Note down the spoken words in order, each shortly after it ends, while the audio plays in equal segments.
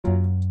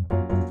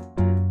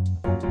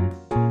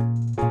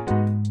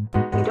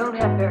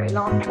say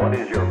not. What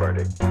is your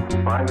verdict?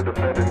 Find the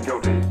defendant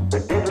guilty.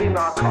 The deadly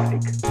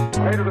narcotic.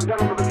 Ladies and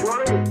gentlemen of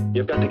the jury,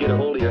 you've got to get a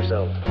hold of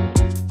yourself.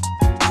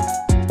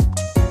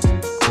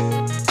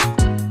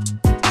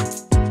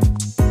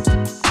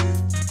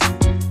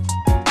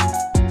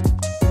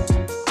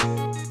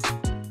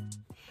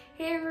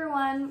 Hey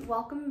everyone,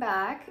 welcome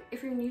back.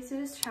 If you're new to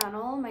this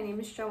channel, my name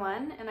is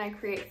JOENKIM and I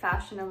create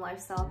fashion and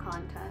lifestyle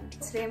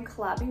content. Today I'm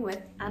collabing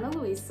with Ana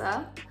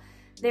Luisa.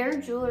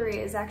 Their jewelry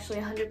is actually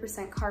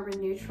 100%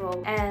 carbon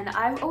neutral, and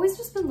I've always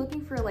just been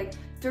looking for like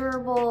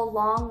durable,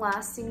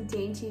 long-lasting,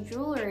 dainty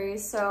jewelry,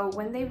 so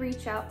when they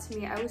reached out to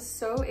me, I was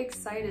so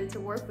excited to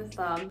work with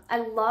them. I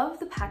love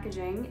the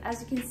packaging. As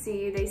you can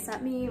see, they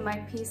sent me my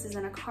pieces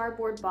in a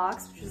cardboard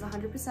box, which is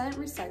 100%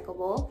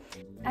 recyclable.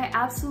 I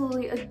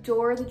absolutely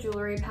adore the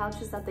jewelry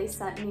pouches that they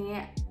sent me.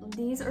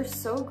 These are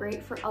so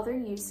great for other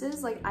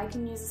uses. Like, I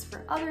can use this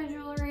for other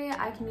jewelry,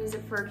 I can use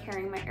it for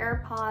carrying my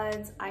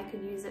AirPods, I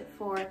could use it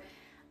for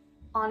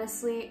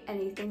honestly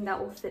anything that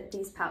will fit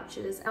these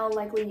pouches. I'll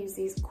likely use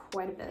these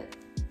quite a bit.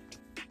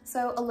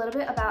 So a little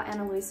bit about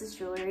Ana Luisa's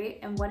jewelry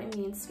and what it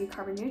means to be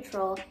carbon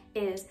neutral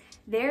is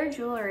their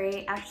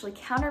jewelry actually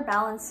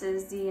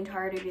counterbalances the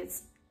entirety of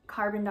its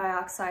carbon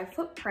dioxide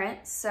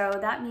footprint. So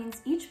that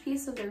means each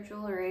piece of their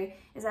jewelry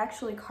is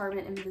actually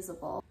carbon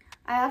invisible.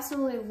 I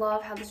absolutely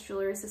love how this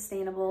jewelry is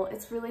sustainable.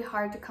 It's really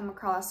hard to come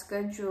across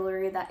good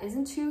jewelry that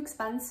isn't too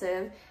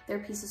expensive. Their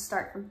pieces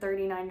start from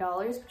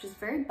 $39, which is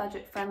very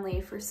budget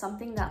friendly for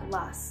something that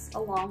lasts a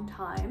long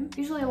time.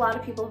 Usually a lot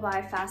of people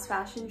buy fast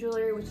fashion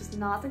jewelry, which is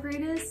not the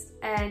greatest,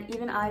 and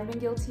even I've been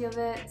guilty of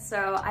it,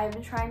 so I've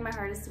been trying my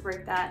hardest to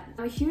break that.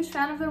 I'm a huge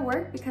fan of their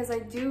work because I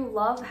do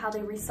love how they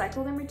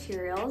recycle their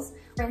materials.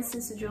 For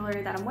instance, the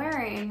jewelry that I'm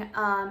wearing,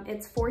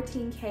 it's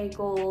 14K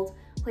gold,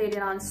 plated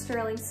on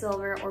sterling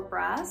silver or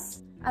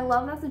brass. I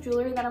love that the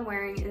jewelry that I'm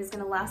wearing is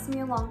gonna last me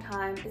a long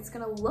time, it's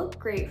gonna look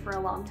great for a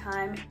long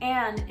time,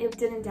 and it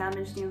didn't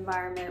damage the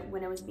environment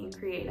when it was being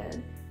created.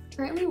 I'm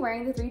currently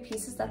wearing the 3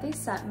 pieces that they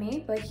sent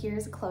me, but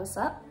here's a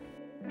close-up.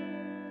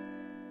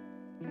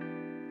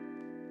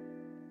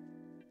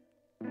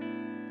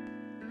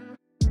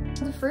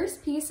 The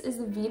first piece is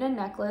the Vita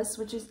necklace,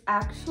 which is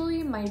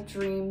actually my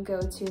dream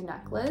go-to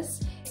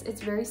necklace.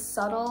 It's very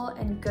subtle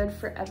and good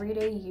for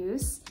everyday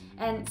use,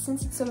 and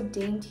since it's so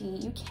dainty,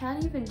 you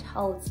can't even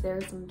tell it's there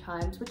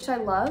sometimes, which I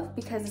love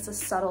because it's a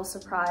subtle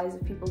surprise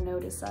if people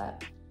notice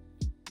that.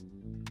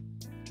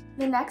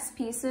 The next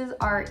pieces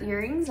are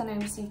earrings, and I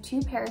received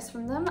 2 pairs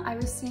from them. I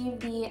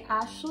received the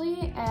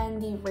Ashley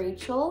and the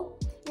Rachel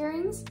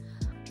earrings.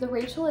 The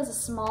Rachel is a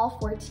small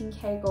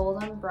 14K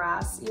gold on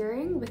brass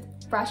earring with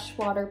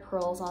freshwater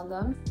pearls on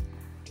them.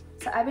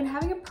 So I've been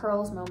having a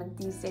pearls moment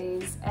these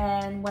days,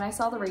 and when I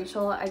saw the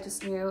Rachel, I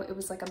just knew it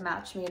was like a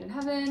match made in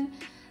heaven.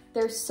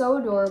 They're so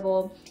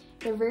adorable.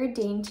 They're very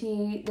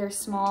dainty, they're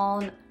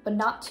small, but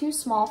not too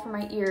small for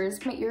my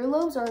ears. My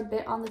earlobes are a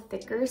bit on the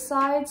thicker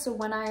side, so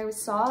when I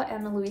saw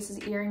Ana Luisa's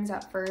earrings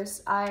at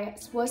first, I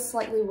was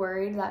slightly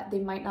worried that they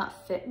might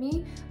not fit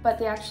me, but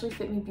they actually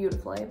fit me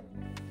beautifully.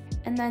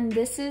 And then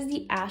this is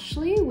the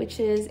Ashley, which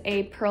is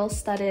a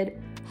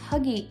pearl-studded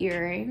huggy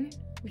earring,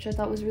 which I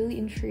thought was really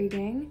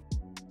intriguing.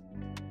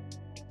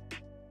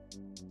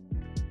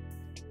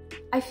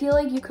 I feel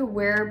like you could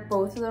wear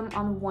both of them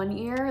on one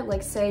ear,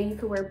 like say you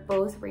could wear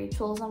both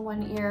Rachel's on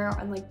one ear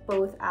and like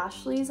both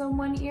Ashley's on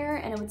one ear,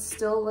 and it would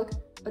still look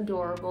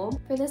adorable.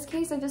 For this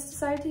case, I just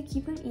decided to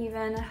keep them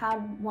even. I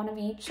had one of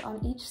each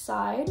on each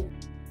side.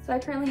 So I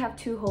currently have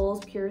 2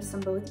 holes pierced on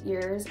both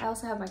ears. I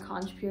also have my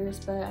conch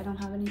pierced, but I don't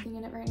have anything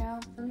in it right now.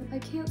 I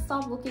can't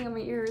stop looking at my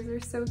ears, they're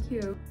so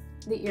cute.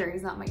 The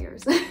earrings, not my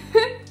ears.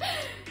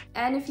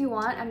 And if you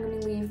want, I'm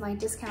going to leave my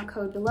discount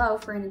code below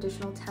for an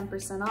additional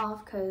 10%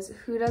 off, because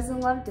who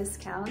doesn't love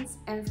discounts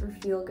and for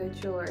feel-good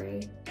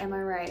jewelry, am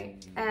I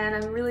right? And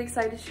I'm really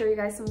excited to show you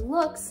guys some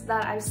looks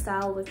that I've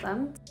styled with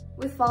them.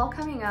 With fall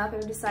coming up,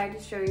 I've decided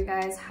to show you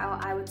guys how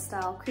I would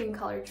style cream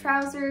colored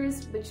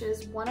trousers, which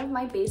is one of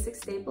my basic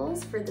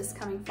staples for this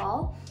coming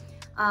fall.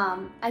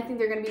 I think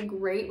they're going to be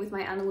great with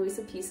my Ana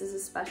Luisa pieces,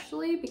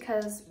 especially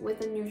because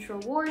with a neutral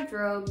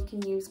wardrobe, you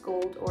can use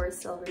gold or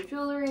silver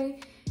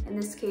jewelry. In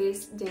this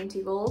case,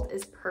 dainty gold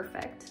is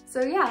perfect.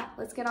 So yeah,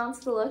 let's get on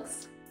to the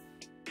looks.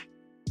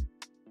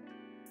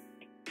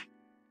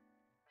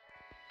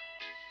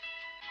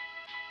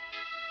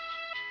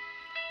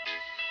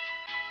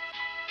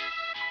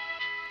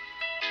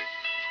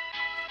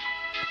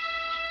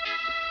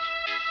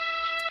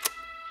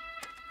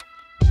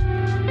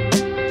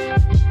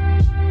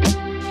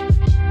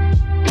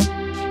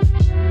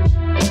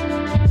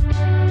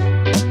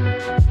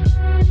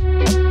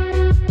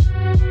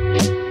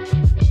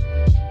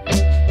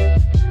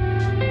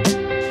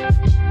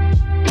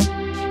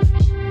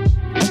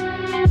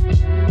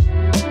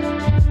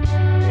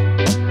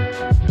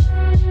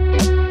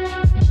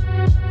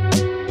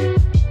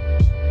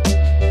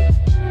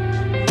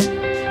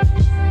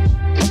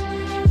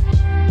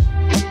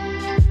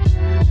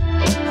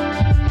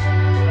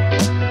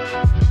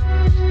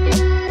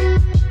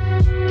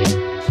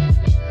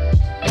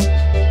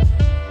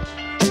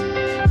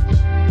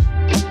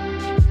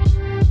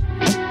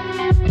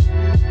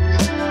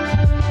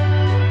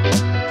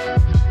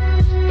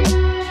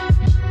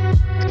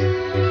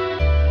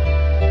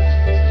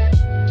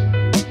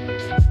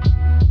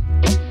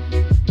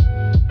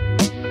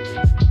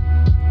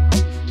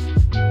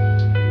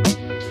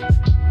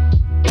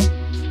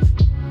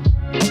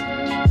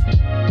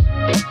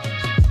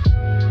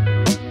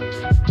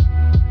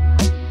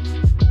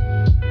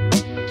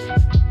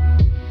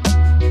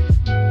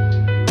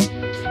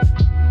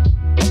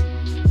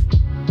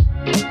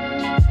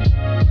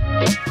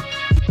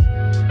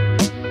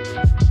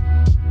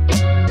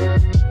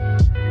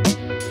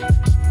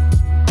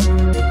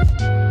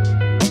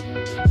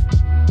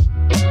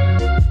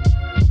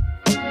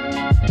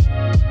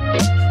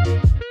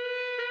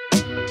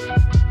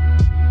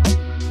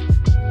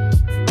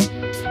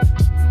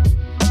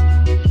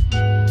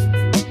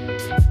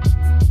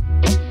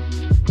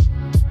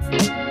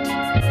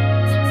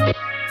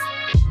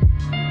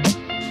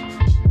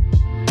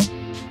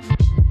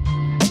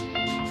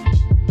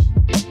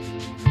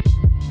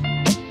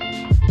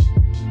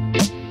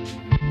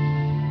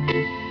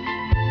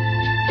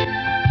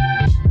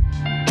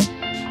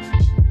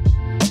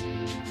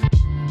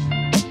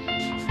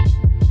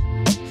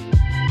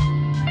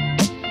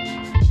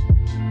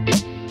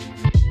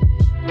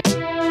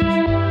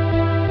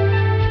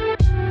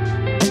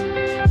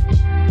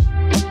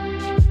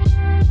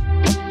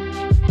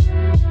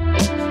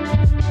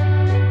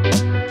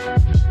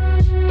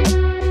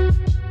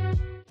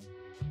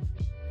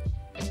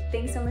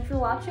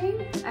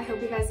 watching. I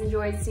hope you guys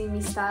enjoyed seeing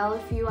me style a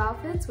few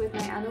outfits with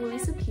my Ana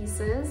Luisa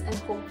pieces and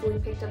hopefully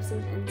picked up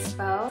some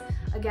inspo.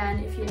 Again,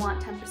 if you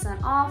want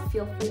 10% off,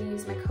 feel free to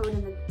use my code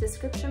in the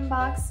description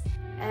box,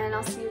 and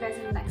I'll see you guys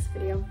in the next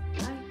video.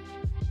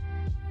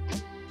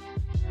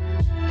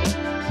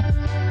 Bye!